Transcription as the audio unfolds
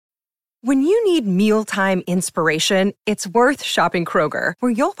When you need mealtime inspiration, it's worth shopping Kroger,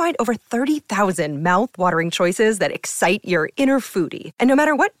 where you'll find over 30,000 mouth-watering choices that excite your inner foodie. And no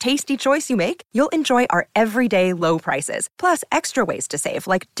matter what tasty choice you make, you'll enjoy our everyday low prices, plus extra ways to save,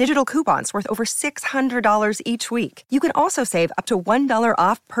 like digital coupons worth over $600 each week. You can also save up to $1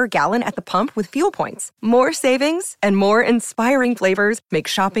 off per gallon at the pump with fuel points. More savings and more inspiring flavors make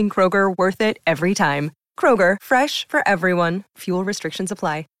shopping Kroger worth it every time. Kroger, fresh for everyone. Fuel restrictions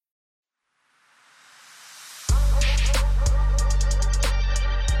apply.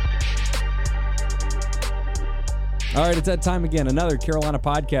 All right, it's that time again. Another Carolina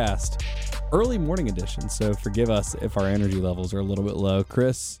podcast. Early morning edition, so forgive us if our energy levels are a little bit low.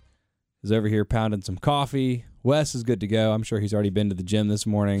 Chris is over here pounding some coffee. Wes is good to go. I'm sure he's already been to the gym this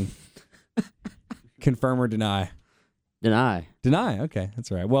morning. Confirm or deny? Deny. Deny, okay.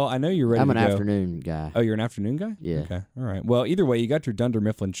 That's all right. Well, I know you're ready to go. I'm an afternoon guy. Oh, you're an afternoon guy? Yeah. Okay, all right. Well, either way, you got your Dunder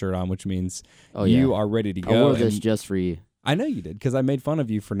Mifflin shirt on, which means you are ready to go. I wore this just for you. I know you did, because I made fun of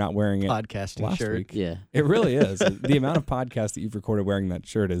you for not wearing it podcasting last shirt. week. Yeah. It really is. The amount of podcasts that you've recorded wearing that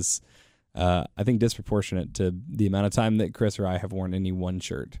shirt is, I think, disproportionate to the amount of time that Chris or I have worn any one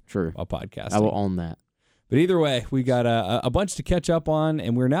shirt while podcasting. I will own that. But either way, we got a bunch to catch up on,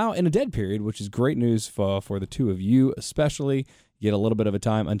 and we're now in a dead period, which is great news for the two of you, especially. You get a little bit of a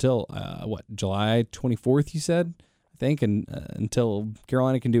time until, July 24th, you said? I think, and until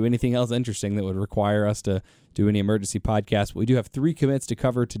Carolina can do anything else interesting that would require us to do any emergency podcast. We do have 3 commits to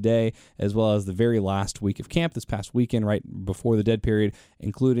cover today, as well as the very last week of camp this past weekend, right before the dead period,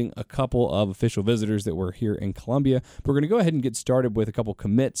 including a couple of official visitors that were here in Columbia. But we're going to go ahead and get started with a couple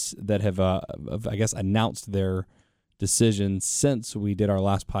commits that have I guess, announced their decisions since we did our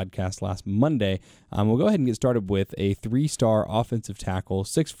last podcast last Monday. We'll go ahead and get started with a 3-star offensive tackle,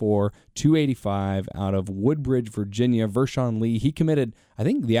 6'4", 285, out of Woodbridge, Virginia, Vershawn Lee. He committed, I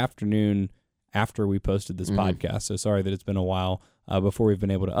think, the afternoon after we posted this podcast, so sorry that it's been a while before we've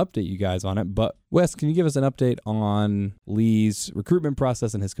been able to update you guys on it. But, Wes, can you give us an update on Lee's recruitment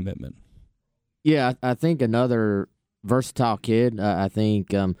process and his commitment? Yeah, I think another versatile kid. I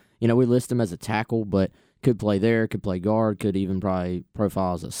think, we list him as a tackle, but could play there, could play guard, could even probably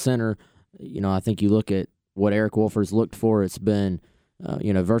profile as a center. I think you look at what Eric Wolford's looked for, it's been,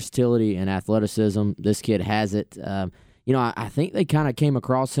 versatility and athleticism. This kid has it. I think they kind of came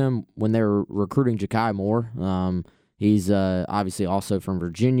across him when they were recruiting Ja'Kai Moore. He's obviously also from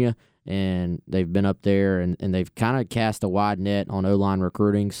Virginia, and they've been up there, and they've kind of cast a wide net on O-line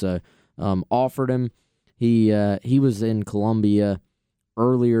recruiting. So offered him. He was in Columbia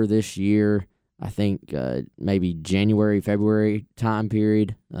earlier this year, I think maybe January, February time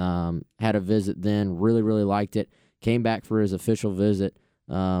period. Had a visit then, really, really liked it. Came back for his official visit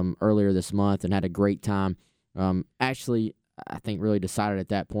earlier this month and had a great time. Actually, I think really decided at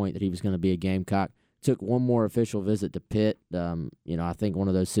that point that he was going to be a Gamecock. Took one more official visit to Pitt. I think one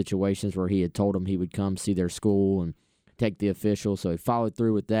of those situations where he had told him he would come see their school and take the official. So he followed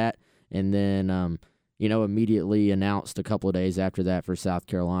through with that. And then, immediately announced a couple of days after that for South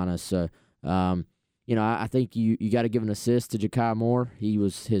Carolina. So, I think you got to give an assist to Ja'Kai Moore. He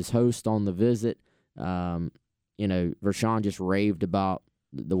was his host on the visit. Vershawn just raved about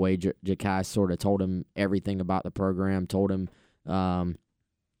the way Ja'Kai sort of told him everything about the program, told him, all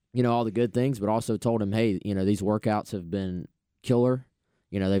the good things, but also told him, hey, these workouts have been killer.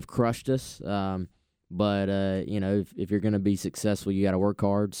 They've crushed us. But if you're going to be successful, you got to work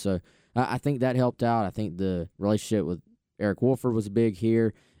hard. So I think that helped out. I think the relationship with Eric Wolford was big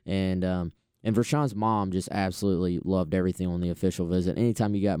here. And Vershawn's mom just absolutely loved everything on the official visit.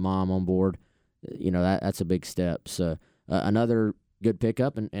 Anytime you got mom on board, that's a big step. So another good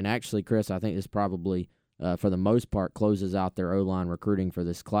pickup. And actually, Chris, I think this probably, for the most part, closes out their O-line recruiting for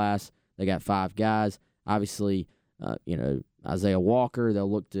this class. They got 5 guys. Obviously, Isaiah Walker,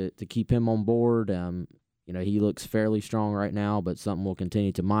 they'll look to keep him on board. He looks fairly strong right now, but something we'll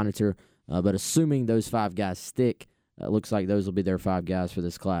continue to monitor. But assuming those 5 guys stick, it looks like those will be their 5 guys for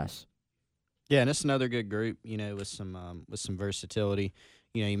this class. Yeah, and it's another good group, with some versatility.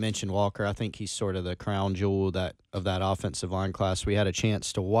 You mentioned Walker. I think he's sort of the crown jewel of that offensive line class. We had a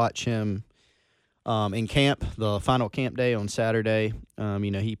chance to watch him in camp, the final camp day on Saturday.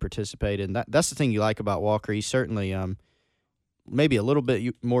 He participated. And that's the thing you like about Walker. He's certainly maybe a little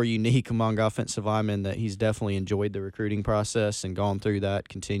bit more unique among offensive linemen, that he's definitely enjoyed the recruiting process and gone through that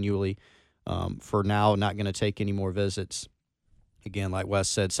continually. For now, not going to take any more visits. Again, like Wes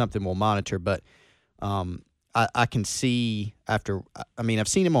said, something we'll monitor. But I can see I've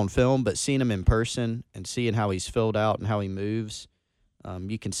seen him on film, but seeing him in person and seeing how he's filled out and how he moves,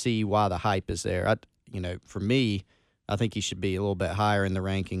 you can see why the hype is there. For me, I think he should be a little bit higher in the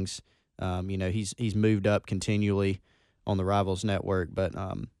rankings. He's moved up continually on the Rivals network, but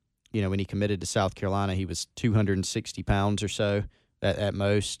when he committed to South Carolina, he was 260 pounds or so at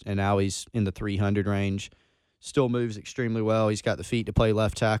most, and now he's in the 300 range. Still moves extremely well. He's got the feet to play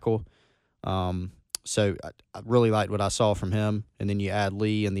left tackle. So I really liked what I saw from him. And then you add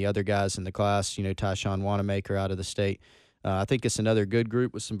Lee and the other guys in the class, Tyshawn Wanamaker out of the state. I think it's another good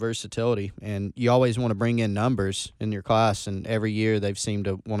group with some versatility. And you always want to bring in numbers in your class, and every year they've seemed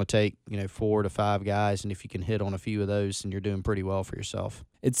to want to take 4 to 5 guys, and if you can hit on a few of those, then you're doing pretty well for yourself.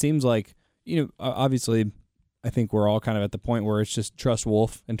 It seems like, obviously I think we're all kind of at the point where it's just trust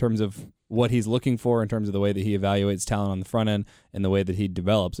Wolf in terms of what he's looking for, in terms of the way that he evaluates talent on the front end and the way that he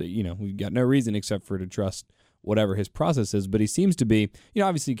develops it. We've got no reason except for to trust whatever his process is, but he seems to be,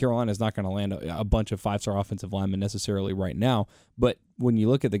 obviously Carolina is not going to land a bunch of 5-star offensive linemen necessarily right now, but when you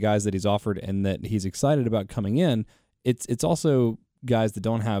look at the guys that he's offered and that he's excited about coming in, it's also guys that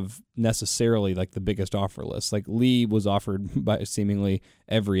don't have necessarily like the biggest offer list. Like Lee was offered by seemingly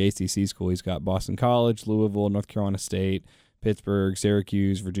every ACC school. He's got Boston College, Louisville, North Carolina State, Pittsburgh,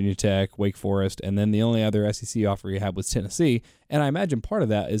 Syracuse, Virginia Tech, Wake Forest, and then the only other SEC offer he had was Tennessee. And I imagine part of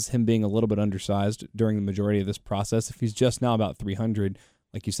that is him being a little bit undersized during the majority of this process. If he's just now about 300,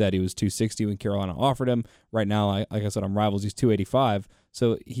 like you said, he was 260 when Carolina offered him. Right now, like I said, on Rivals, he's 285.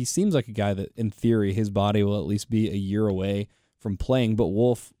 So he seems like a guy that, in theory, his body will at least be a year away from playing. But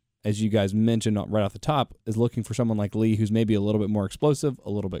Wolf, as you guys mentioned right off the top, is looking for someone like Lee who's maybe a little bit more explosive, a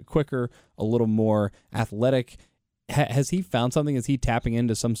little bit quicker, a little more athletic. Has he found something? Is he tapping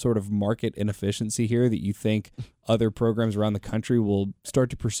into some sort of market inefficiency here that you think other programs around the country will start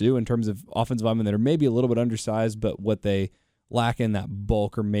to pursue in terms of offensive linemen that are maybe a little bit undersized, but what they lack in that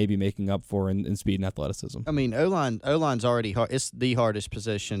bulk or maybe making up for in speed and athleticism? I mean, O-line's already hard. It's the hardest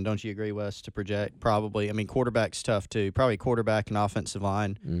position, don't you agree, Wes, to project? Probably. I mean, quarterback's tough too. Probably quarterback and offensive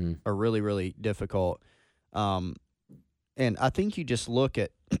line are really, really difficult. And I think you just look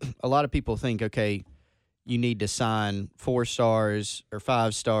at a lot of people think, okay, you need to sign 4 stars or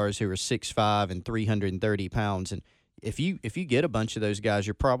 5 stars who are 6'5" and 330 pounds. And if you get a bunch of those guys,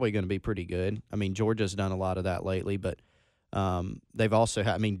 you're probably going to be pretty good. I mean, Georgia's done a lot of that lately, but they've also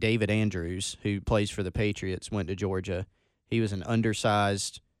had, David Andrews, who plays for the Patriots, went to Georgia. He was an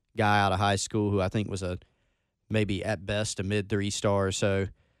undersized guy out of high school who I think was maybe at best a mid 3-star or so.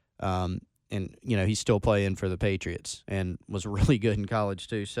 And, he's still playing for the Patriots and was really good in college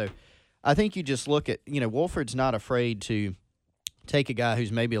too. So I think you just look at, Wolford's not afraid to take a guy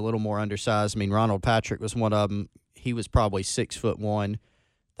who's maybe a little more undersized. I mean, Ronald Patrick was one of them. He was probably 6'1".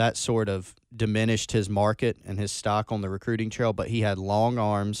 That sort of diminished his market and his stock on the recruiting trail, but he had long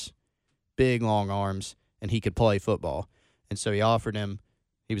arms, big long arms, and he could play football. And so he offered him.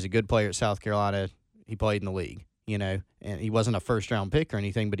 He was a good player at South Carolina. He played in the league, and he wasn't a first-round pick or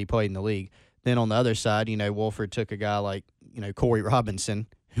anything, but he played in the league. Then on the other side, Wolford took a guy like, Corey Robinson,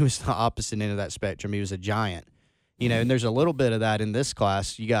 who was the opposite end of that spectrum. He was a giant, and there's a little bit of that in this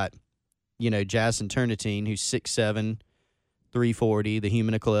class. You got, Jason Turnitine, who's 6'7", 340, the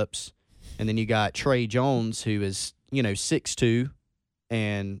human eclipse. And then you got Trey Jones, who is, 6'2",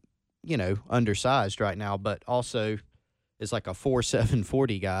 and, undersized right now, but also is like a 4'7",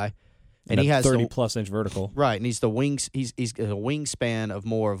 40 guy. And he has 30-plus inch vertical. Right, and he's a wingspan of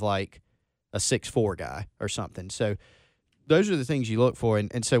more of like a 6'4" guy or something. So those are the things you look for.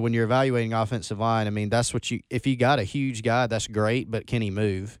 And so when you're evaluating offensive line, that's what if you got a huge guy, that's great, but can he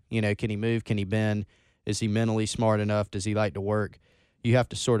move? Can he move? Can he bend? Is he mentally smart enough? Does he like to work? You have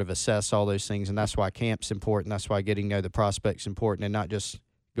to sort of assess all those things, and that's why camp's important. That's why getting to know the prospect's important, and not just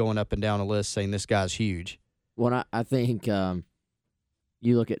going up and down a list saying this guy's huge. Well, I think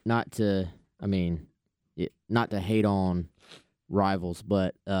you look at not to hate on Rivals,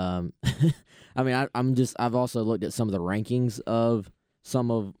 but I've also looked at some of the rankings of some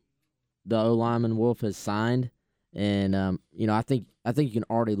of the O linemen Wolf has signed, and I think you can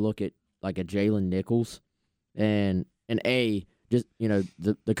already look at like a Jalen Nichols, and just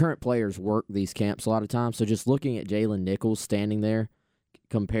the current players work these camps a lot of times. So just looking at Jalen Nichols standing there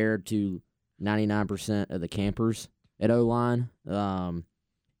compared to 99% of the campers at O line, yeah.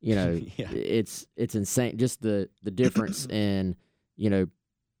 it's insane. Just the difference in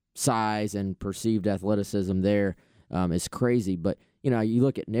size and perceived athleticism there is crazy. But you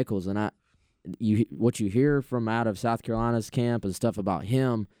look at Nichols, and what you hear from out of South Carolina's camp and stuff about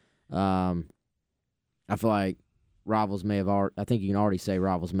him. I feel like Rivals may have I think you can already say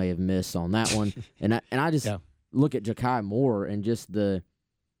Rivals may have missed on that one. and I just look at Ja'Kai Moore and just the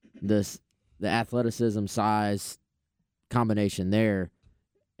athleticism size combination there,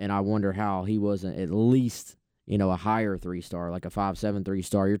 and I wonder how he wasn't at least a higher 3-star, like a 5.7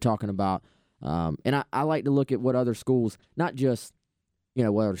 3-star. You're talking about, and I like to look at what other schools, not just,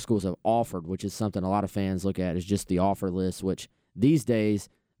 what other schools have offered, which is something a lot of fans look at is just the offer list, which these days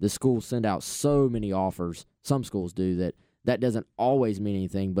the schools send out so many offers. Some schools do that doesn't always mean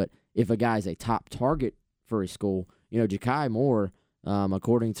anything, but if a guy's a top target for a school, Ja'Kai Moore,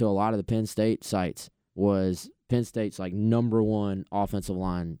 according to a lot of the Penn State sites, was Penn State's like #1 offensive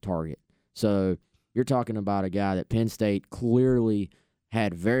line target. So you're talking about a guy that Penn State clearly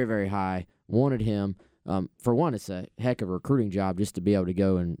had very, very high, wanted him. For one, it's a heck of a recruiting job just to be able to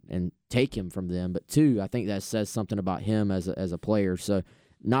go and take him from them. But two, I think that says something about him as a player. So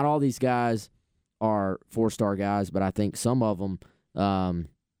not all these guys are 4-star guys, but I think some of them,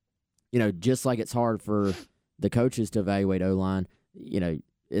 just like it's hard for the coaches to evaluate O-line,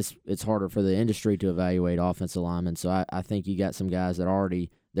 it's harder for the industry to evaluate offensive linemen. So I think you got some guys that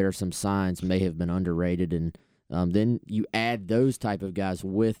there are some signs may have been underrated, and then you add those type of guys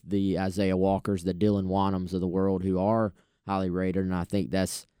with the Isaiah Walkers, the Dylan Wanhams of the world who are highly rated, and I think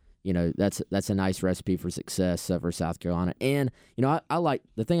that's a nice recipe for success for South Carolina. And I like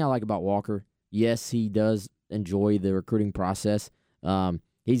the thing I like about Walker. Yes, he does enjoy the recruiting process.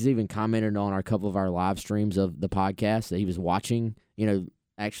 He's even commented on a couple of our live streams of the podcast that he was watching.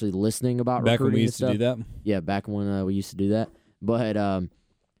 Actually listening about back recruiting when we and used stuff. to do that. Yeah, back when we used to do that. But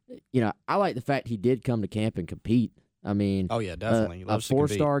I like the fact he did come to camp and compete. I mean, Oh yeah, definitely. He a loves to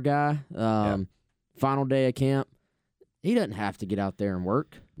compete. 4-star guy. Final day of camp, he doesn't have to get out there and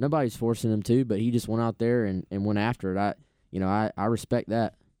work. Nobody's forcing him to, but he just went out there and went after it. I respect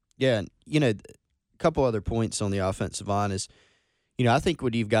that. Yeah, a couple other points on the offensive line is, I think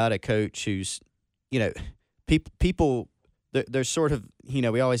when you've got a coach who's, people, there's sort of,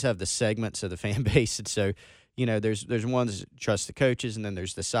 we always have the segments of the fan base, and so, there's ones that trust the coaches, and then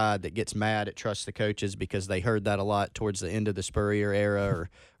there's the side that gets mad at trust the coaches because they heard that a lot towards the end of the Spurrier era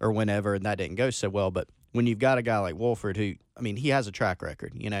or whenever, and that didn't go so well. But when you've got a guy like Wolford who, he has a track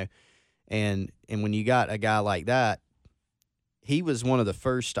record, and when you got a guy like that, he was one of the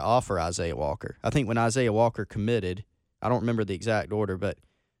first to offer Isaiah Walker. I think when Isaiah Walker committed, I don't remember the exact order, but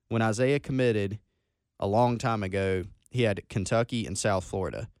when Isaiah committed a long time ago, he had Kentucky and South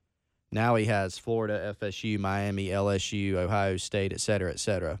Florida. Now he has Florida, FSU, Miami, LSU, Ohio State, et cetera, et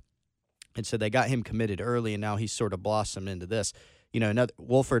cetera. And so they got him committed early, and now he's sort of blossomed into this.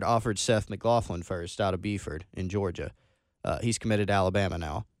 Wolford offered Seth McLaughlin first out of Beaufort in Georgia. He's committed to Alabama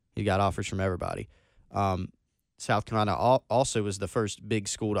now. He got offers from everybody. South Carolina also was the first big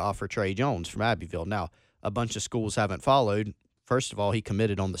school to offer Trey Jones from Abbeville. Now, a bunch of schools haven't followed. First of all, he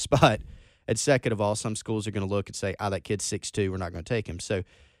committed on the spot. And second of all, some schools are going to look and say, that kid's 6'2", we're not going to take him. So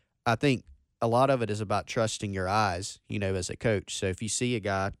I think a lot of it is about trusting your eyes, as a coach. So if you see a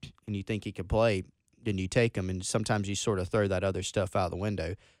guy and you think he can play, then you take him, and sometimes you sort of throw that other stuff out the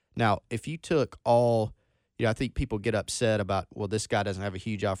window. Now, if you took all I think people get upset about, this guy doesn't have a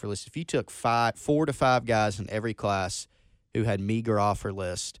huge offer list. If you took 4 to 5 guys in every class who had meager offer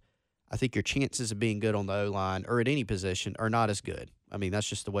list, I think your chances of being good on the O-line or at any position are not as good. That's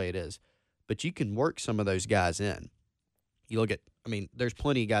just the way it is. But you can work some of those guys in. You look at, there's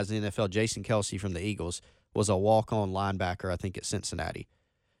plenty of guys in the NFL. Jason Kelsey from the Eagles was a walk-on linebacker, I think, at Cincinnati.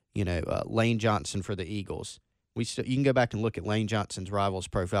 Lane Johnson for the Eagles. You can go back and look at Lane Johnson's rivals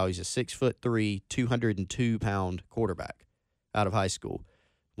profile. He's a 6'3", 202-pound quarterback out of high school.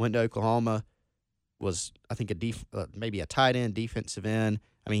 Went to Oklahoma, was I think maybe a tight end, defensive end.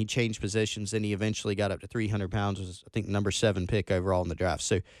 He changed positions, then he eventually got up to 300 pounds. Was I think number 7 pick overall in the draft.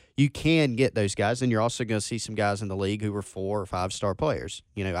 So you can get those guys, and you're also going to see some guys in the league who were 4 or 5-star players.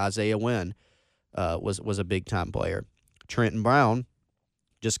 Isaiah Wynn was a big time player. Trenton Brown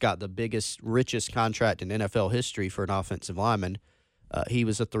just got the biggest, richest contract in NFL history for an offensive lineman. He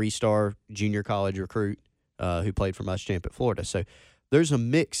was a 3-star junior college recruit who played for Muschamp at Florida. So there's a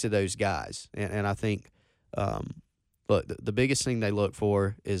mix of those guys. And I think, look, the biggest thing they look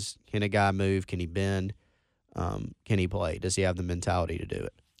for is, can a guy move? Can he bend? Can he play? Does he have the mentality to do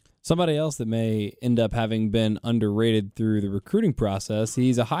it? Somebody else that may end up having been underrated through the recruiting process.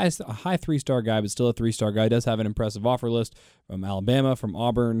 He's a high 3-star guy, but still a 3-star guy. He does have an impressive offer list from Alabama, from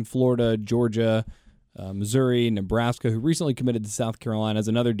Auburn, Florida, Georgia, Missouri, Nebraska, who recently committed to South Carolina as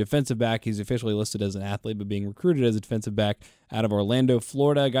another defensive back. He's officially listed as an athlete, but being recruited as a defensive back out of Orlando,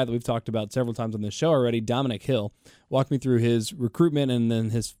 Florida, a guy that we've talked about several times on this show already, Dominic Hill. Walk me through his recruitment and then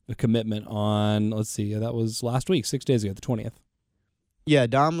his commitment on, that was last week, 6 days ago, the 20th. Yeah,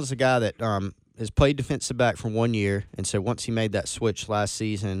 Dom was a guy that has played defensive back for 1 year, and so once he made that switch last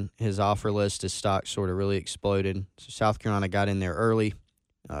season, his offer list, his stock sort of really exploded. So South Carolina got in there early.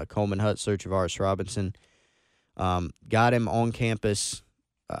 Coleman Hutzler, Travaris Robinson. Got him on campus,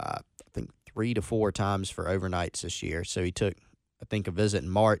 I think 3 to 4 times for overnights this year. So he took, I think, a visit in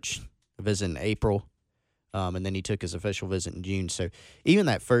March, a visit in April, and then he took his official visit in June. So even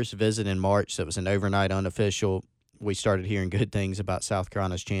that first visit in March that was an overnight unofficial, we started hearing good things about South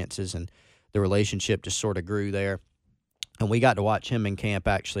Carolina's chances, and the relationship just sort of grew there. And we got to watch him in camp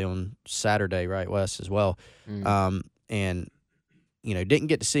actually on Saturday, right, Wes, as well. And, you know, didn't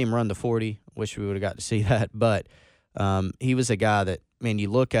get to see him run the 40. Wish we would have got to see that. But he was a guy that, man, you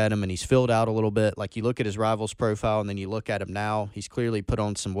look at him and he's filled out a little bit. Like you look at his rivals profile and then you look at him now, he's clearly put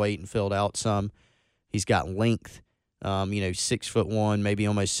on some weight and filled out some. He's got length, 6'1", maybe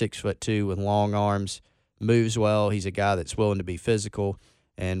almost 6'2", with long arms, moves well. He's a guy that's willing to be physical.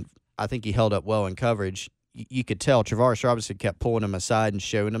 And I think he held up well in coverage. You could tell Travaris Robinson kept pulling him aside and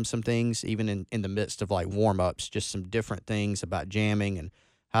showing him some things, even in the midst of like warm-ups, just some different things about jamming and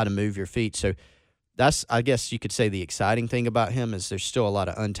how to move your feet. So that's, I guess you could say, the exciting thing about him is there's still a lot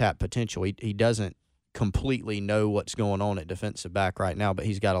of untapped potential. He doesn't completely know what's going on at defensive back right now, but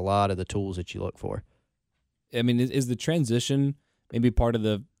he's got a lot of the tools that you look for. I mean, is the transition maybe part of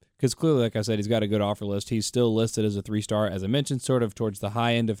the – because clearly, like I said, he's got a good offer list. He's still listed as a 3-star, as I mentioned, sort of towards the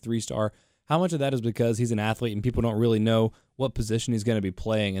high end of 3-star. How much of that is because he's an athlete and people don't really know what position he's going to be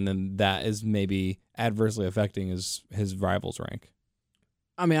playing, and then that is maybe adversely affecting his rivals' rank?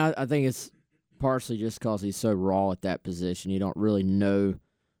 I mean, I think it's partially just because he's so raw at that position. You don't really know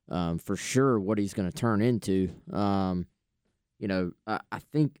for sure what he's going to turn into. I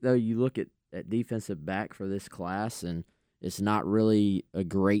think, though, you look at defensive back for this class, and it's not really a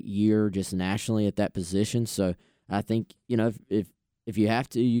great year just nationally at that position. So I think, if you have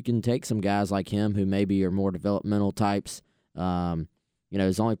to, you can take some guys like him who maybe are more developmental types.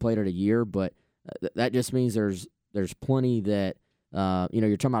 He's only played it a year, but that just means there's plenty that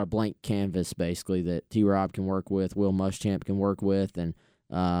you're talking about a blank canvas basically that T-Rob can work with, Will Muschamp can work with, and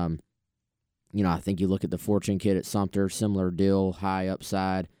I think you look at the Fortune kid at Sumter, similar deal, high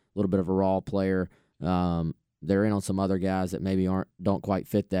upside, a little bit of a raw player. They're in on some other guys that maybe don't quite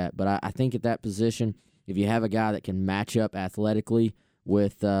fit that, but I think at that position, if you have a guy that can match up athletically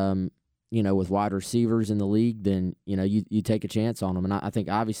with with wide receivers in the league, then you take a chance on him. And I think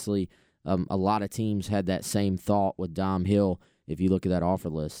obviously a lot of teams had that same thought with Dom Hill. If you look at that offer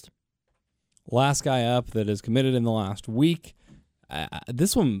list, last guy up that is committed in the last week.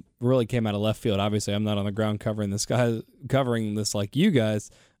 This one really came out of left field. Obviously, I'm not on the ground covering this like you guys.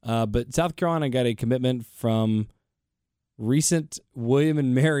 But South Carolina got a commitment from recent William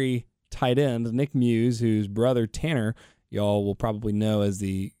and Mary tight end Nick Muse, whose brother Tanner y'all will probably know as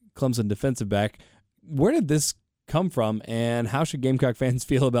the Clemson defensive back. Where did this come from, and how should Gamecock fans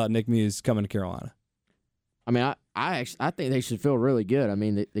feel about Nick Muse coming to Carolina? I mean, I think they should feel really good. I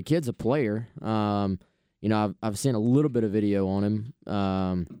mean, the kid's a player. I've seen a little bit of video on him.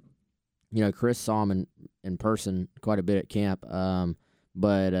 Chris saw him in person quite a bit at camp.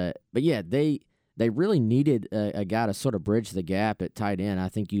 But yeah, they really needed a guy to sort of bridge the gap at tight end. I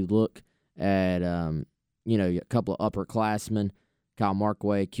think you look at, a couple of upperclassmen, Kyle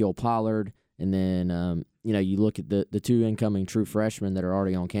Markway, Keel Pollard, and then, you look at the two incoming true freshmen that are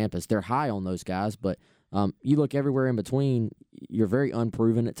already on campus. They're high on those guys, but you look everywhere in between, you're very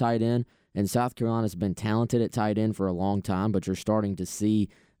unproven at tight end, and South Carolina's been talented at tight end for a long time, but you're starting to see,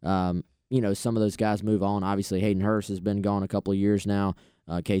 some of those guys move on. Obviously, Hayden Hurst has been gone a couple of years now.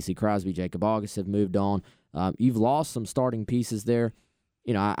 Casey Crosby, Jacob August have moved on. You've lost some starting pieces there.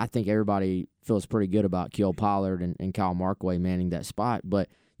 I think everybody feels pretty good about Keel Pollard and Kyle Markway manning that spot, but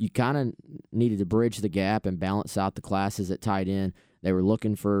you kind of needed to bridge the gap and balance out the classes at tight end. They were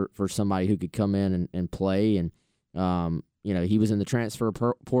looking for somebody who could come in and play, and he was in the transfer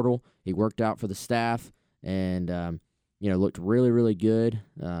portal. He worked out for the staff, and looked really, really good.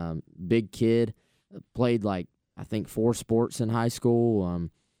 Big kid, played like I think 4 sports in high school.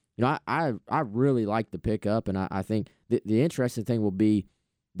 I really like the pickup, and I think the interesting thing will be,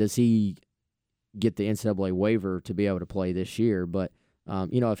 does he get the NCAA waiver to be able to play this year? But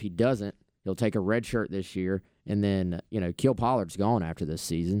if he doesn't, he'll take a red shirt this year, and then Keel Pollard's gone after this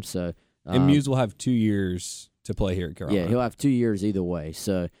season. So and Muse will have 2 years to play here at Carolina. Yeah, he'll have 2 years either way.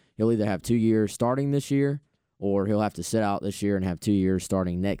 So he'll either have 2 years starting this year, or he'll have to sit out this year and have 2 years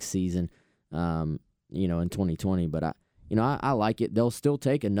starting next season. In 2020. But I like it. They'll still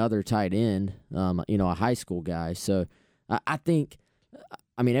take another tight end, a high school guy. So I think,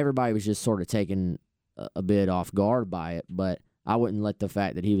 everybody was just sort of taken a bit off guard by it, but I wouldn't let the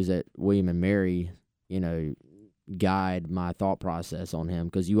fact that he was at William and Mary, guide my thought process on him.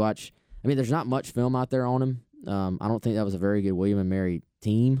 Because you watch, there's not much film out there on him. I don't think that was a very good William and Mary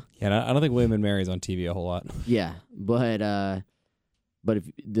team. Yeah, I don't think William and Mary's on TV a whole lot. Yeah, but if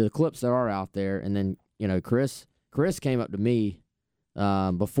the clips that are out there, and then Chris came up to me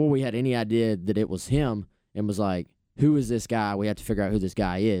before we had any idea that it was him, and was like, "Who is this guy? We have to figure out who this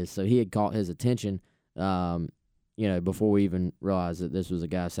guy is." So he had caught his attention, before we even realized that this was a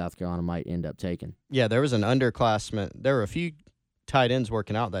guy South Carolina might end up taking. Yeah, there was an underclassman. There were a few tight ends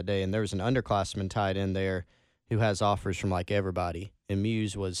working out that day, and there was an underclassman tight end there who has offers from like everybody, and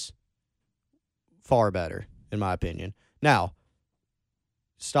Muse was far better, in my opinion. Now,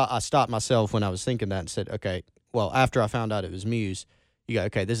 I stopped myself when I was thinking that and said, okay, well, after I found out it was Muse, you go,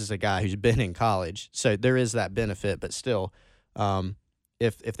 okay, this is a guy who's been in college, so there is that benefit, but still,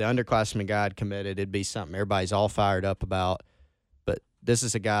 if the underclassman guy had committed, it'd be something everybody's all fired up about. But this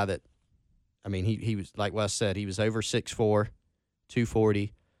is a guy that, I mean, he was, like Wes said, he was over 6'4",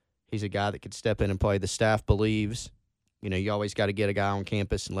 240. He's a guy that could step in and play. The staff believes, you always got to get a guy on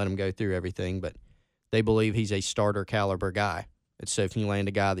campus and let him go through everything, but they believe he's a starter caliber guy. And so if you land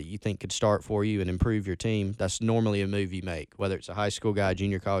a guy that you think could start for you and improve your team, that's normally a move you make, whether it's a high school guy,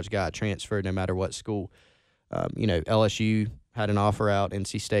 junior college guy, transfer, no matter what school. LSU had an offer out.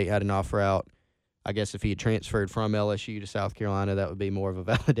 NC State had an offer out. I guess if he had transferred from LSU to South Carolina, that would be more of a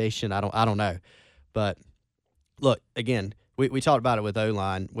validation. I don't know. But, look, again, we talked about it with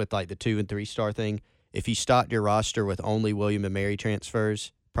O-line, with like the 2- and 3-star thing. If you stocked your roster with only William and Mary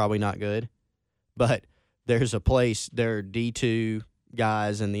transfers, probably not good. But there's a place, there are D2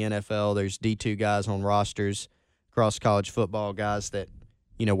 guys in the NFL. There's D2 guys on rosters across college football, guys that,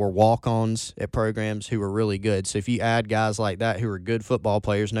 were walk-ons at programs who were really good. So if you add guys like that who are good football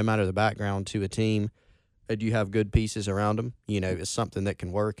players, no matter the background, to a team, and you have good pieces around them, it's something that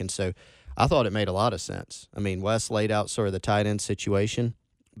can work. And so I thought it made a lot of sense. I mean, Wes laid out sort of the tight end situation.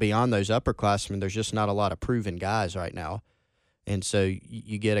 Beyond those upperclassmen, there's just not a lot of proven guys right now. And so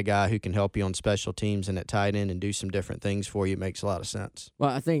you get a guy who can help you on special teams and at tight end and do some different things for you. It makes a lot of sense. Well,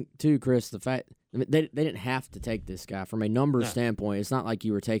 I think, too, Chris, the fact they didn't have to take this guy. From a numbers standpoint, it's not like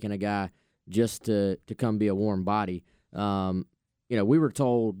you were taking a guy just to come be a warm body. We were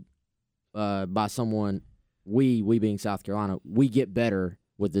told by someone, we being South Carolina, we get better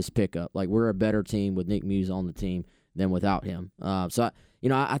with this pickup. Like, we're a better team with Nick Muse on the team than without him.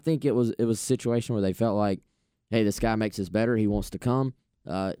 I think it was a situation where they felt like, hey, this guy makes us better. He wants to come.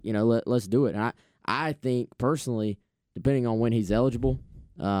 Let's do it. And I think, personally, depending on when he's eligible,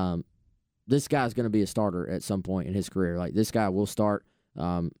 this guy's going to be a starter at some point in his career. Like, this guy will start,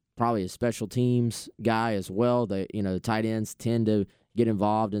 probably a special teams guy as well. The tight ends tend to get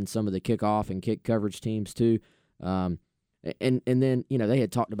involved in some of the kickoff and kick coverage teams too. And then, they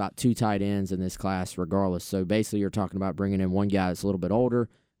had talked about 2 tight ends in this class regardless. So basically you're talking about bringing in one guy that's a little bit older,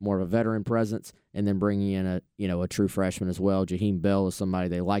 more of a veteran presence, and then bringing in a true freshman as well. Jaheim Bell is somebody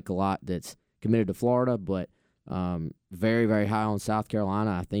they like a lot that's committed to Florida, but very, very high on South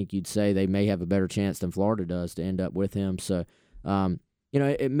Carolina. I think you'd say they may have a better chance than Florida does to end up with him. So,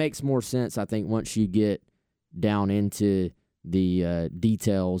 it makes more sense, I think, once you get down into the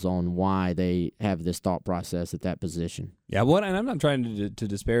details on why they have this thought process at that position. Yeah, and I'm not trying to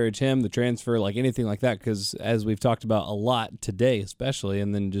disparage him, the transfer, like anything like that, because as we've talked about a lot today especially,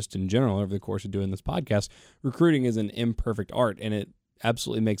 and then just in general over the course of doing this podcast, recruiting is an imperfect art, and it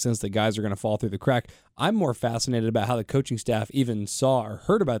absolutely makes sense that guys are going to fall through the crack. I'm more fascinated about how the coaching staff even saw or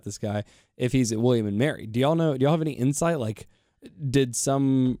heard about this guy if he's at William and Mary. Do y'all have any insight? Like, did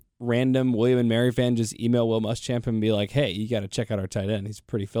some random William and Mary fan just email Will Muschamp and be like, hey, you got to check out our tight end. He's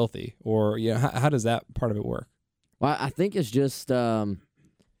pretty filthy. Or, how does that part of it work? Well, I think it's just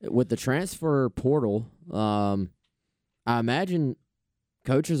with the transfer portal, I imagine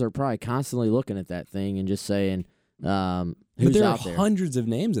coaches are probably constantly looking at that thing and just saying, who's out there? But there are hundreds of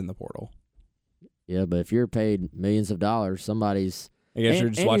names in the portal. Yeah, but if you're paid millions of dollars, somebody's... I guess you're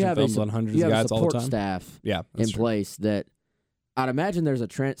just watching films on hundreds of guys all the time. Staff in place that I'd imagine there's a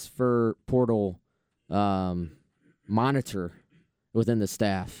transfer portal monitor within the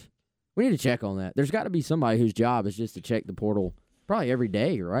staff. We need to check on that. There's got to be somebody whose job is just to check the portal probably every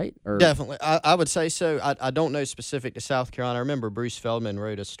day, right? Definitely. I would say so. I don't know specific to South Carolina. I remember Bruce Feldman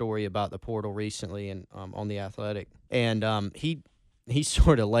wrote a story about the portal recently and on The Athletic. And he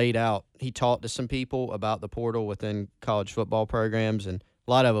sort of laid out, he talked to some people about the portal within college football programs, and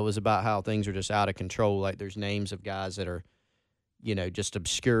a lot of it was about how things are just out of control. Like, there's names of guys that are, just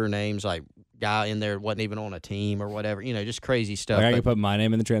obscure names, like guy in there wasn't even on a team or whatever, just crazy stuff. Like, I can put my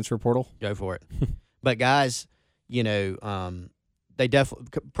name in the transfer portal? Go for it. But guys,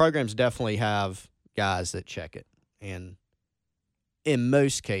 programs definitely have guys that check it. And in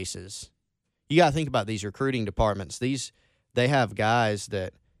most cases, you got to think about these recruiting departments. They have guys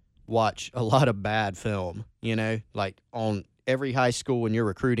that watch a lot of bad film, like on every high school in your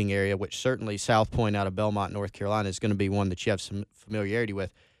recruiting area, which certainly South Point out of Belmont, North Carolina is going to be one that you have some familiarity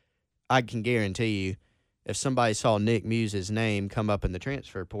with. I can guarantee you, if somebody saw Nick Muse's name come up in the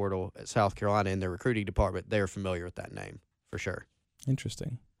transfer portal at South Carolina in their recruiting department, they're familiar with that name for sure.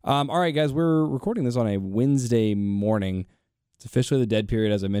 Interesting. All right, guys, we're recording this on a Wednesday morning. It's officially the dead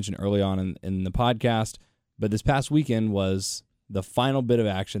period, as I mentioned early on in the podcast. But this past weekend was the final bit of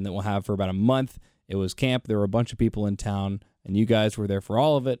action that we'll have for about a month. It was camp. There were a bunch of people in town, and you guys were there for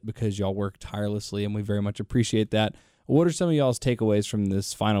all of it because y'all worked tirelessly, and we very much appreciate that. What are some of y'all's takeaways from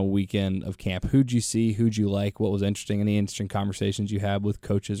this final weekend of camp? Who'd you see? Who'd you like? What was interesting? Any interesting conversations you had with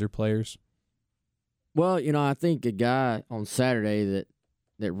coaches or players? Well, I think a guy on Saturday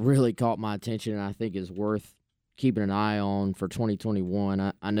that really caught my attention and I think is worth keeping an eye on for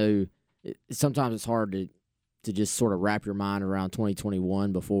 2021. I know sometimes it's hard to just sort of wrap your mind around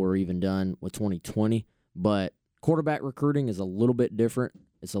 2021 before we're even done with 2020, but quarterback recruiting is a little bit different.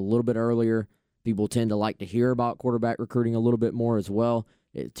 It's a little bit earlier. People tend to like to hear about quarterback recruiting a little bit more as well.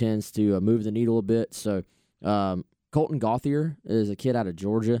 It tends to move the needle a bit. So Colton Gauthier is a kid out of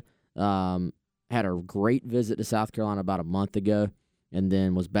Georgia. Had a great visit to South Carolina about a month ago and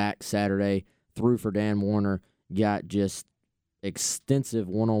then was back Saturday, threw for Dan Warner, got just extensive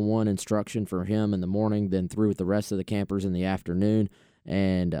one-on-one instruction for him in the morning, then threw with the rest of the campers in the afternoon.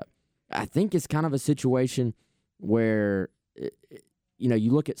 And I think it's kind of a situation where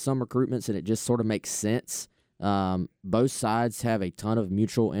you look at some recruitments and it just sort of makes sense. Both sides have a ton of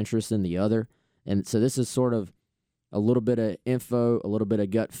mutual interest in the other. And so this is sort of a little bit of info, a little bit of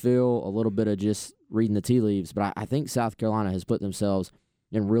gut feel, a little bit of just reading the tea leaves. But I think South Carolina has put themselves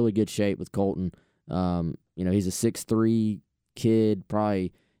in really good shape with Colton. He's a 6'3" kid.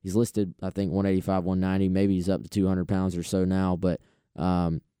 Probably he's listed, I think, 185, 190. Maybe he's up to 200 pounds or so now. But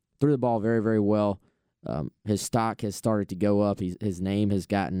threw the ball very, very well. His stock has started to go up. His name has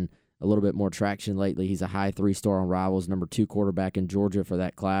gotten a little bit more traction lately. He's a high 3-star on Rivals, number 2 quarterback in Georgia for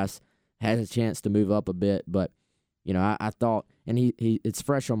that class. Has a chance to move up a bit, but I thought, and he it's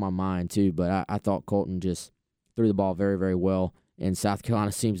fresh on my mind too, but I thought Colton just threw the ball very, very well, and South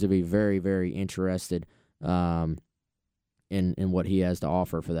Carolina seems to be very, very interested in what he has to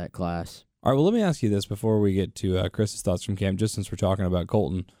offer for that class. All right, well, let me ask you this before we get to Chris's thoughts from camp, just since we're talking about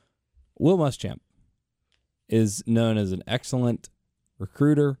Colton. Will Muschamp is known as an excellent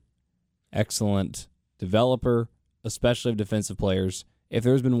recruiter, excellent developer, especially of defensive players. If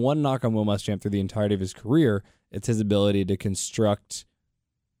there's been one knock on Will Muschamp through the entirety of his career, it's his ability to construct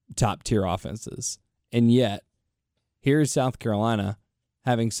top-tier offenses. And yet, here's South Carolina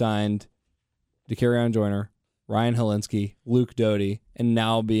having signed Dakereon Joyner, Ryan Helinski, Luke Doty, and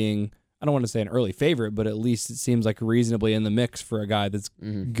now being, I don't want to say an early favorite, but at least it seems like reasonably in the mix for a guy that's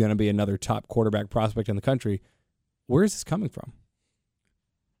going to be another top quarterback prospect in the country. Where is this coming from?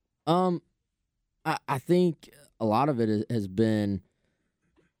 I think a lot of it has been,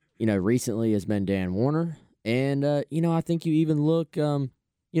 recently has been Dan Warner. And, I think you even look,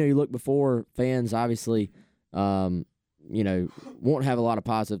 you look before, fans obviously, won't have a lot of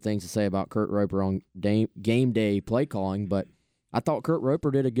positive things to say about Kurt Roper on game day play calling, but I thought Kurt Roper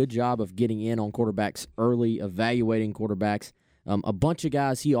did a good job of getting in on quarterbacks early, evaluating quarterbacks. A bunch of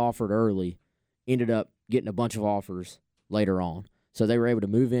guys he offered early ended up getting a bunch of offers later on. So they were able to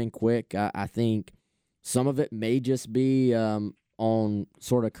move in quick. I think some of it may just be on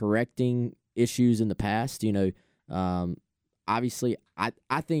sort of correcting issues in the past. Obviously,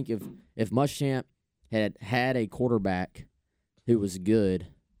 I think if Muschamp had a quarterback who was good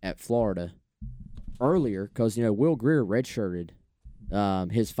at Florida earlier, because, Will Grier redshirted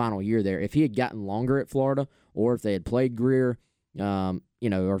his final year there. If he had gotten longer at Florida, or if they had played Grier, or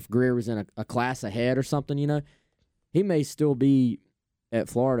if Grier was in a class ahead or something, he may still be at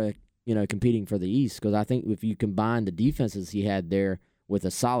Florida, competing for the East, because I think if you combine the defenses he had there with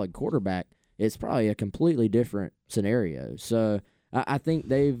a solid quarterback, it's probably a completely different scenario. So I think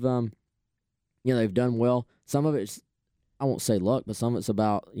they've done well. Some of it's, I won't say luck, but some of it's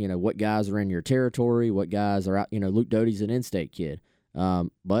about, what guys are in your territory, what guys are out. Luke Doty's an in-state kid.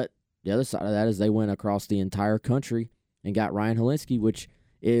 But the other side of that is they went across the entire country and got Ryan Helinski, which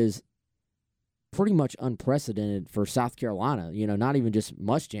is pretty much unprecedented for South Carolina. Not even just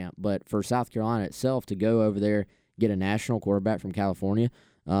Muschamp, but for South Carolina itself to go over there, get a national quarterback from California.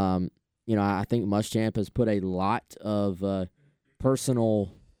 I think Muschamp has put a lot of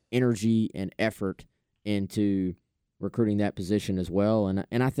personal energy and effort into recruiting that position as well.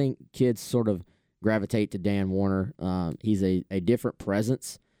 And I think kids sort of gravitate to Dan Warner. He's a different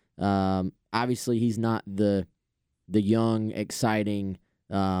presence. obviously he's not the young, exciting,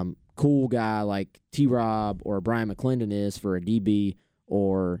 cool guy like T-Rob or Brian McClendon is for a DB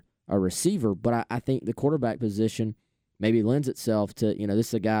or a receiver, but I think the quarterback position maybe lends itself to, this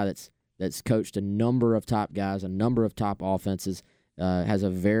is a guy that's coached a number of top guys, a number of top offenses, has a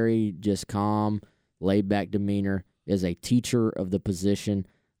very just calm, laid-back demeanor, is a teacher of the position.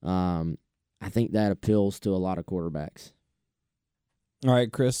 I think that appeals to a lot of quarterbacks. All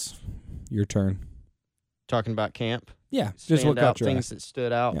right, Chris, your turn. Talking about camp. Yeah, just what got your things that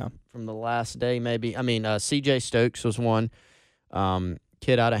stood out from the last day. Maybe C.J. Stokes was one.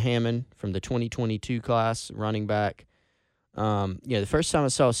 Kid out of Hammond from the 2022 class, running back. The first time I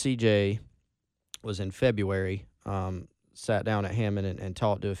saw C.J. was in February. Sat down at Hammond and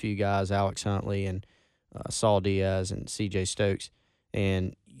talked to a few guys, Alex Huntley and Saul Diaz and C.J. Stokes,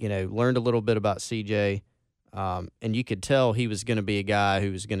 and learned a little bit about C.J. And you could tell he was going to be a guy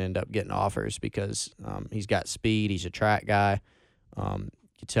who was going to end up getting offers because he's got speed. He's a track guy. You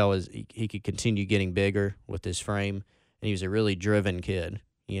could tell he could continue getting bigger with his frame, and he was a really driven kid.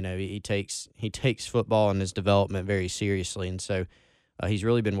 He takes football and his development very seriously, and so he's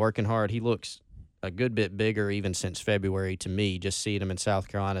really been working hard. He looks a good bit bigger even since February to me, just seeing him in South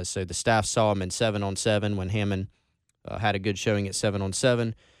Carolina. So the staff saw him in 7-on-7 when Hammond had a good showing at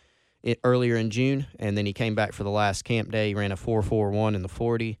 7-on-7 earlier in June, and then he came back for the last camp day. He ran a 4.41 in the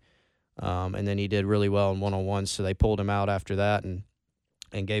 40, and then he did really well in 1-on-1, so they pulled him out after that and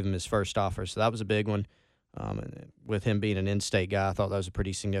gave him his first offer. So that was a big one. And with him being an in-state guy, I thought that was a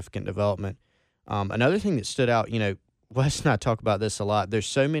pretty significant development. Another thing that stood out, Wes and I talk about this a lot. There's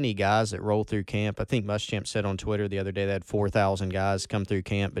so many guys that roll through camp. I think Muschamp said on Twitter the other day they had 4,000 guys come through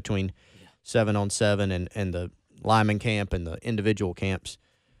camp between 7-on-7 and the lineman camp and the individual camps.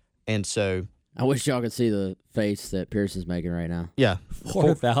 And so I wish y'all could see the face that Pearson's making right now. Yeah,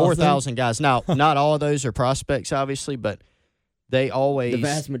 4,000 guys. Now, not all of those are prospects, obviously, but they always the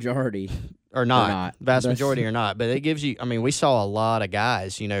vast majority are not. Vast majority are not. But it gives you. We saw a lot of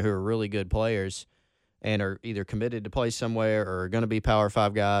guys, who are really good players and are either committed to play somewhere or are going to be Power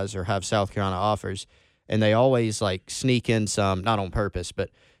 5 guys or have South Carolina offers, and they always sneak in some, not on purpose,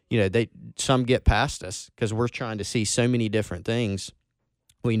 but some get past us because we're trying to see so many different things.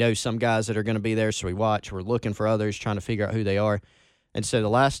 We know some guys that are going to be there, so we watch. We're looking for others, trying to figure out who they are. And so the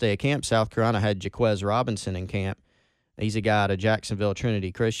last day of camp, South Carolina had Jaquez Robinson in camp. He's a guy out of Jacksonville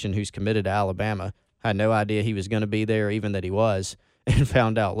Trinity Christian who's committed to Alabama. Had no idea he was going to be there, or even that he was, and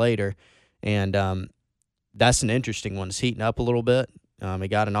found out later. And that's an interesting one. It's heating up a little bit. He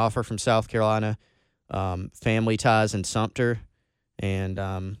got an offer from South Carolina, family ties in Sumter, and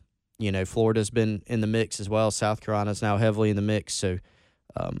Florida's been in the mix as well. South Carolina's now heavily in the mix, so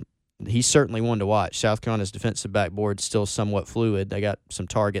he's certainly one to watch. South Carolina's defensive backboard's still somewhat fluid. They got some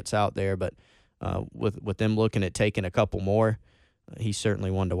targets out there, but with them looking at taking a couple more, he's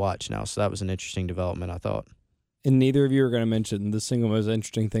certainly one to watch now. So that was an interesting development, I thought. And neither of you are going to mention the single most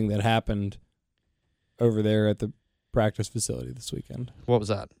interesting thing that happened over there at the practice facility this weekend. What was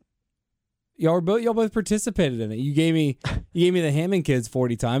that? Y'all both participated in it. You gave me the Hammond kids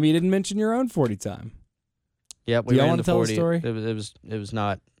 40 time. You didn't mention your own 40 time. Yeah, we want to tell the story? It was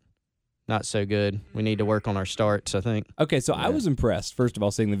not so good. We need to work on our starts, I think. Okay, so I was impressed, first of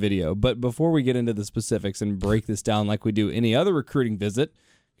all, seeing the video. But before we get into the specifics and break this down like we do any other recruiting visit,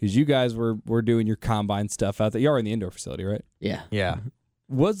 because you guys were doing your combine stuff out there. You are in the indoor facility, right? Yeah. Yeah.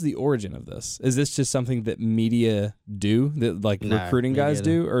 What's the origin of this? Is this just something that media do, that recruiting guys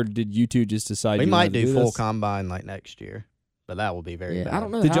do, or did you two just decide we you might do full this? combine next year, but that will be very bad. I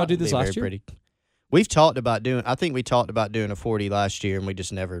don't know. Did y'all do this last year? We've talked about doing. I think we talked about doing a 40 last year, and we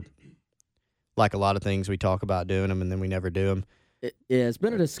just never. Like a lot of things, we talk about doing them, and then we never do them. It's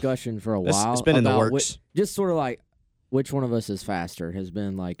been a discussion for a while. It's been in the works. Just sort of like which one of us is faster has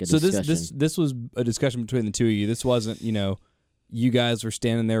been like a discussion. So this was a discussion between the two of you. This wasn't, you guys were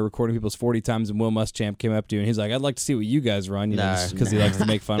standing there recording people's 40 times, and Will Muschamp came up to you, and he's like, "I'd like to see what you guys run," because he likes to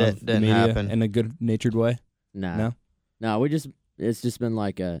make fun of the media in a good-natured way. No. It's just been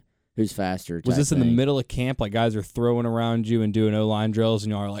like a who's faster. Was this in thing. the middle of camp? Like guys are throwing around you and doing O-line drills,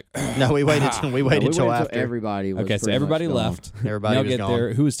 and y'all are like, "No, we waited till after everybody was okay, so everybody left. Everybody now was gone.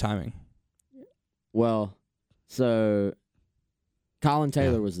 there. Who was timing? Well, so Colin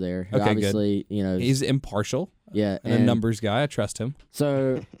Taylor was there. Who Okay, obviously, he's impartial. Yeah, and a numbers guy. I trust him.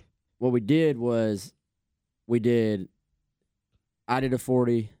 So what we did was I did a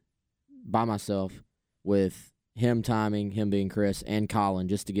 40 by myself with him timing, him being Chris, and Colin,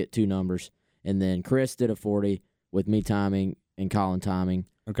 just to get two numbers. And then Chris did a 40 with me timing and Colin timing.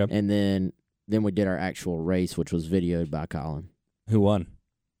 Okay. And then we did our actual race, which was videoed by Colin. Who won?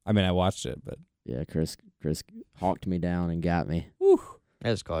 I mean, I watched it, but Yeah, Chris hawked me down and got me. whew,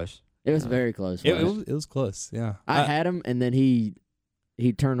 That was close. It was very close. it was close. Yeah, I had him, and then he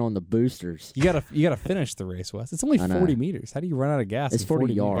turned on the boosters. you gotta finish the race, Wes. It's only I know. 40 meters. How do you run out of gas? It's in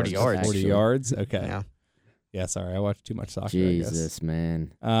 40 yards. 40 yards. 40 actually. yards. Okay. Yeah. Yeah. Sorry, I watched too much soccer. Jesus,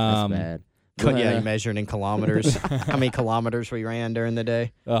 man, I that's guess. bad. Yeah, But, you measured in kilometers. How many kilometers we ran during the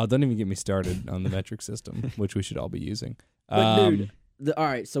day? Oh, don't even get me started on the metric system, which we should all be using. But dude, all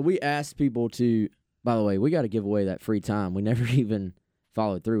right. So we asked people to. By the way, we got to give away that free time. We never even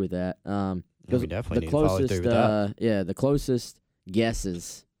followed through with that. We definitely need to follow through with that. The closest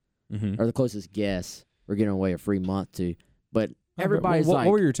guesses mhm. or the closest guess, we're giving away a free month to. But everybody's what like,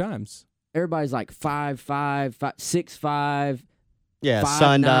 were your times? everybody's like 5'5", 6'5", Yeah, 5'9",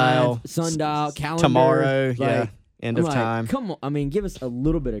 sundial. sundial, calendar. Tomorrow, like, yeah. End I'm of like, time. Come on, I mean, give us a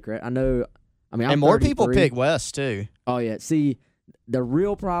little bit of credit. I know. I mean, I'm And more people 33. pick West, too. Oh yeah. See, the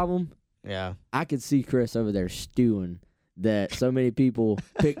real problem. Yeah. I could see Chris over there stewing that so many people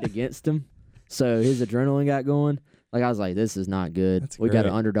picked against him, so his adrenaline got going. Like I was like, this is not good. That's We got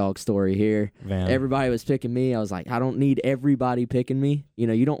an great. underdog story here. Van. Everybody was picking me. I was like, I don't need everybody picking me. You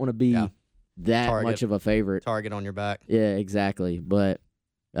know, you don't want to be Yeah. that Target. much of a favorite. Target on your back. Yeah, exactly. But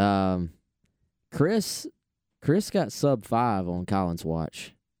Chris got sub 5 on Collins'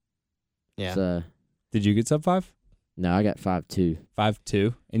 watch. Yeah. So Did you get sub 5? no, I got 5.2.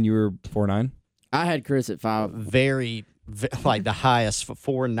 5.2, and you were 4.9. I had Chris at 5, Like the highest,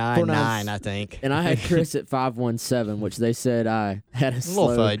 4.99, I think. and I had Chris at 5.17, which they said I had a A slow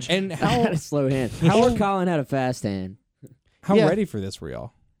little fudge. And I had a slow hand. How- Colin had a fast hand. how Yeah. ready for this were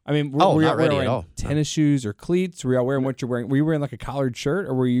y'all? I mean, Oh, were y'all not ready at wearing all. tennis shoes or cleats? Were y'all wearing what you're wearing? Were you wearing like a collared shirt,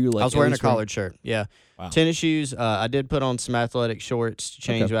 or were you like? I was at wearing a least collared shirt. Yeah. Wow. Tennis shoes. I did put on some athletic shorts to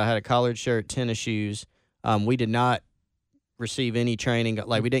change, Okay. but I had a collared shirt, tennis shoes. We did not receive any training.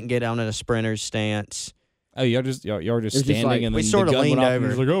 Like, we didn't get down in a sprinter's stance. Oh, y'all were just It was just standing, like- and we then sorta the gun went leaned off, and over.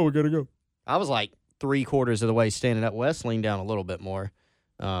 he was like, "Oh, we gotta go." I was like 3/4 of the way standing up. Wes leaned down a little bit more.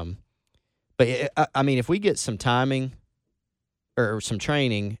 But I mean, if we get some timing or some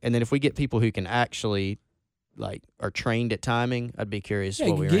training, and then if we get people who can actually like are trained at timing, I'd be curious Yeah,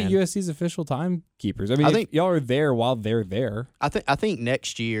 what you we can get ran. USC's official timekeepers. I mean, I if think- y'all are there while they're there. I think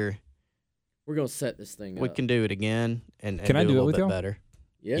next year We're gonna set this thing we up. can do it again and Can I do do it a little with bit y'all? better.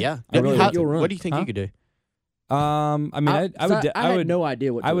 Yeah. I really think you'll run. What do you think Huh? you could do? I mean, I would, I had no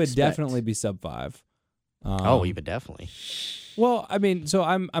idea what to I would expect. definitely be sub 5. Even definitely. Well, I mean, so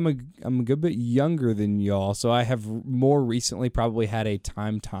I'm a good bit younger than y'all, so I have more recently probably had a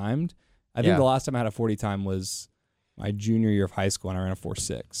time timed. I think Yeah. the last time I had a 40 time was my junior year of high school, and I ran a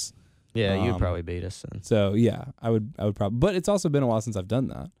 4.6. Yeah, you'd Um, probably beat us then. So yeah, I would probably, but it's also been a while since I've done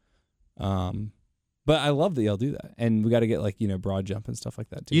that. But I love that y'all do that, and we got to get like broad jump and stuff like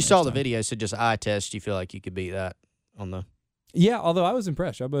that too. You next saw the time. video, so just eye test. You feel like you could beat that on the? Yeah, although I was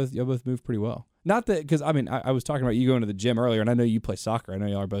impressed. Y'all both moved pretty well. Not that, because I mean, I was talking about you going to the gym earlier, and I know you play soccer. I know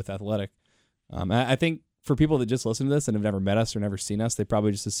y'all are both athletic. I think for people that just listen to this and have never met us or never seen us, they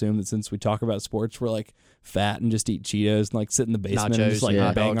probably just assume that since we talk about sports, we're like fat and just eat Cheetos and like sit in the basement and Nachos just like and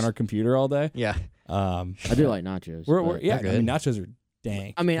hot bang dogs. on our computer all day. Yeah. I I do like nachos. but- yeah. I they're mean, good. nachos are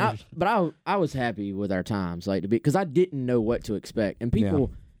dang. I mean, I was happy with our times, like to be, because I didn't know what to expect, and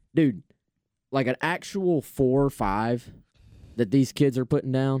people, dude, like an actual 4 or 5 that these kids are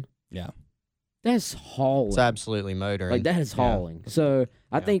putting down. Yeah. That's hauling. It's absolutely motoring. Like that is hauling. So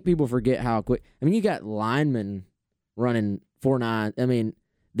I Yeah. think people forget how quick. I mean, you got linemen running 4.9. I mean,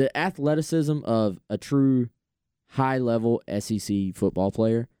 the athleticism of a true high level SEC football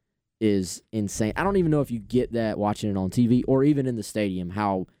player is insane. I don't even know if you get that watching it on TV or even in the stadium,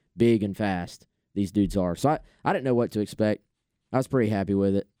 how big and fast these dudes are. So I didn't know what to expect. I was pretty happy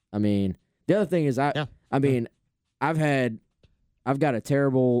with it. I mean, the other thing is I've got a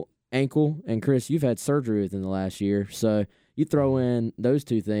terrible ankle, and Chris, you've had surgery within the last year. So you throw in those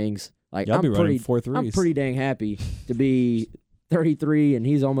two things, like Y'all be I'm running pretty 4.3s. I'm pretty dang happy to be 33 and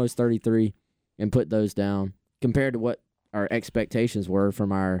he's almost 33 and put those down compared to what our expectations were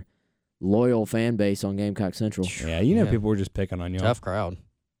from our loyal fan base on Gamecock Central. Yeah, people were just picking on y'all. Tough crowd.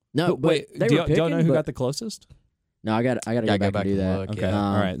 No, But wait, they do were y'all know picking, who but- got the closest? No, I got to go back and do that. look, Okay, yeah.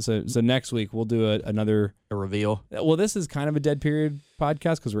 all right. So next week we'll do another. A reveal. Well, this is kind of a dead period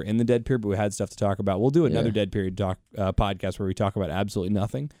podcast because we're in the dead period, but we had stuff to talk about. We'll do another Yeah. dead period podcast where we talk about absolutely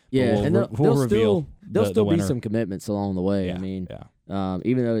nothing. but Yeah, we'll and we'll there'll reveal still be winner. some commitments along the way. Yeah, I mean, yeah.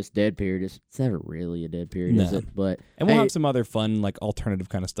 even though it's dead period, it's never really a dead period, is No. it? But And we'll hey, have some other fun, like alternative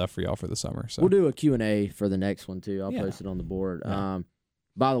kind of stuff for y'all for the summer. So we'll do a Q&A for the next one too. I'll Yeah. post it on the board. Yeah.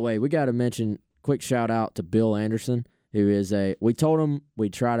 By the way, we got to mention quick shout out to Bill Anderson. who is we told him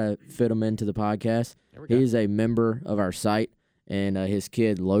we'd try to fit him into the podcast. He's a member of our site, and his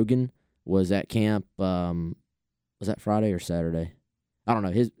kid, Logan, was at camp. Was that Friday or Saturday? I don't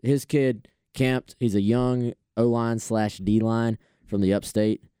know. His kid camped. He's a young O-line / D-line from the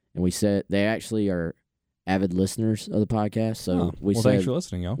upstate, and we said they actually are avid listeners of the podcast, so we said thanks for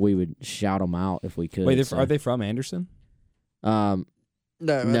listening, y'all. We would shout them out if we could. Wait, are they from Anderson? No,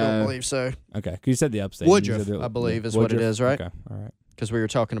 I don't believe so. Okay, 'cause you said the upstate. Woodruff, I believe, is what it is, right? Okay, all right. Because we were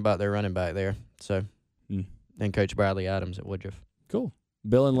talking about their running back there, so and Coach Bradley Adams at Woodruff. Cool.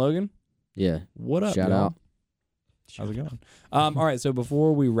 Bill and Logan? Yeah. What up, Shout y'all? out. How's it going? All right, so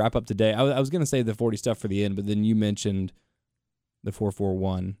before we wrap up today, I was going to say the 40 stuff for the end, but then you mentioned the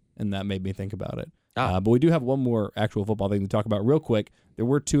 441, and that made me think about it. But we do have one more actual football thing to talk about real quick. There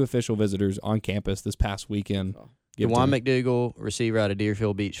were 2 official visitors on campus this past weekend. Dewan McDougal, receiver out of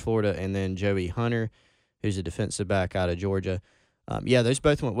Deerfield Beach, Florida, and then Joey Hunter, who's a defensive back out of Georgia. Those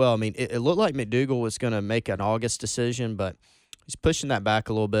both went well. I mean, it looked like McDougal was going to make an August decision, but he's pushing that back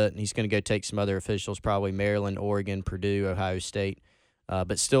a little bit, and he's going to go take some other officials, probably Maryland, Oregon, Purdue, Ohio State.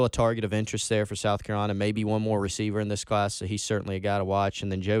 But still a target of interest there for South Carolina. Maybe one more receiver in this class, so he's certainly a guy to watch.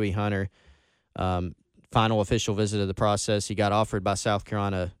 And then Joey Hunter, final official visit of the process. He got offered by South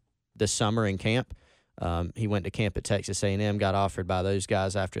Carolina this summer in camp. He went to camp at Texas A&M, got offered by those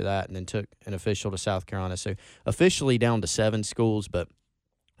guys after that, and then took an official to South Carolina. So officially down to 7 schools, but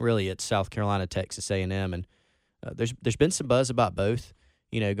really it's South Carolina, Texas A&M. And there's been some buzz about both,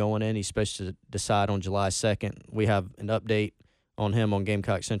 going in. He's supposed to decide on July 2nd. We have an update on him on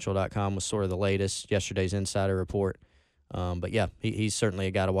GamecockCentral.com with sort of the latest, yesterday's insider report. But, yeah, he's certainly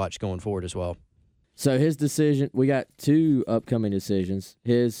a guy to watch going forward as well. So his decision, we got 2 upcoming decisions.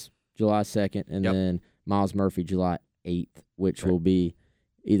 His July 2nd, and then Miles Murphy July 8th, which will be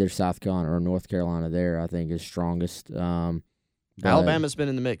either South Carolina or North Carolina there, I think, is strongest. Alabama's been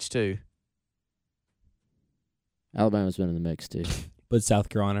in the mix, too. Alabama's been in the mix, too. But South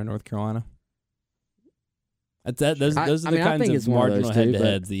Carolina, North Carolina? Those are the kinds of marginal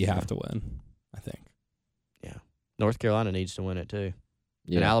head-to-heads that you have to win, I think. Yeah. North Carolina needs to win it, too.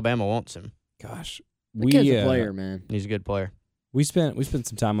 Yeah. And Alabama wants him. Gosh. The kid's a player, man. He's a good player. We spent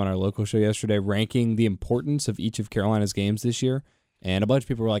some time on our local show yesterday ranking the importance of each of Carolina's games this year. And a bunch of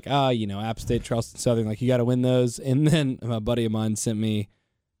people were like, App State, Charleston Southern, like, you got to win those. And then a buddy of mine sent me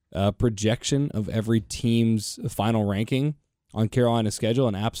a projection of every team's final ranking on Carolina's schedule.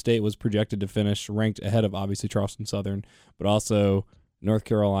 And App State was projected to finish ranked ahead of, obviously, Charleston Southern, but also North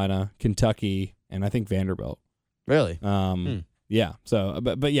Carolina, Kentucky, and I think Vanderbilt. Really? Yeah. So,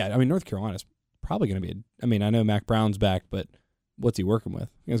 but yeah, I mean, North Carolina's probably going to be I know Mac Brown's back, but what's he working with?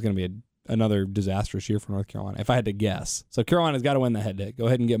 I think it's going to be another disastrous year for North Carolina, if I had to guess. So Carolina's got to win the head-to-head. Go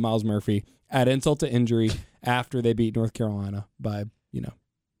ahead and get Miles Murphy. Add insult to injury after they beat North Carolina by,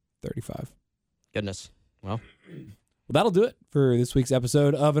 35. Goodness. Well, that'll do it for this week's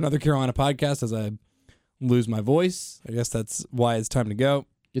episode of Another Carolina Podcast. As I lose my voice, I guess that's why it's time to go.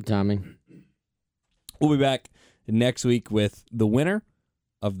 Good timing. We'll be back next week with the winner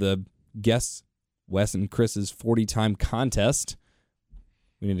of the Guess Wes and Chris's 40-time contest.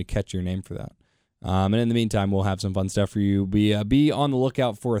 We need to catch your name for that. And in the meantime, we'll have some fun stuff for you. Be on the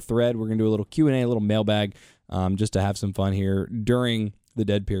lookout for a thread. We're going to do a little Q&A, a little mailbag, just to have some fun here during the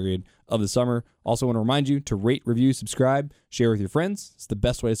dead period of the summer. Also want to remind you to rate, review, subscribe, share with your friends. It's the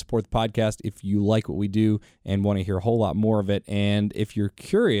best way to support the podcast if you like what we do and want to hear a whole lot more of it. And if you're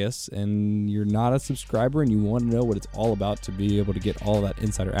curious and you're not a subscriber and you want to know what it's all about to be able to get all that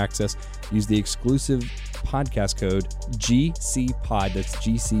insider access, use the exclusive podcast code GCPOD. That's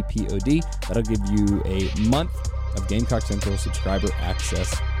GCPOD. That'll give you a month of Gamecock Central subscriber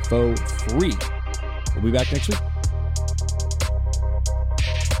access for free. We'll be back next week.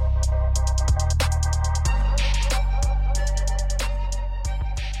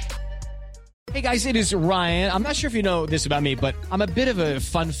 Hey guys, it is Ryan. I'm not sure if you know this about me, but I'm a bit of a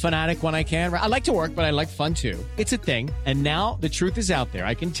fun fanatic when I can. I like to work, but I like fun too. It's a thing. And now the truth is out there.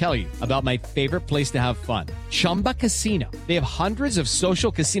 I can tell you about my favorite place to have fun. Chumba Casino. They have hundreds of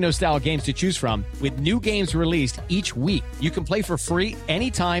social casino style games to choose from with new games released each week. You can play for free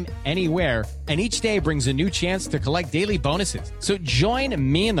anytime, anywhere. And each day brings a new chance to collect daily bonuses. So join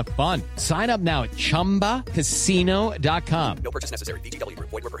me in the fun. Sign up now at ChumbaCasino.com. No purchase necessary. VGW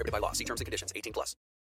Group. Void where prohibited by law. See terms and conditions. 18+.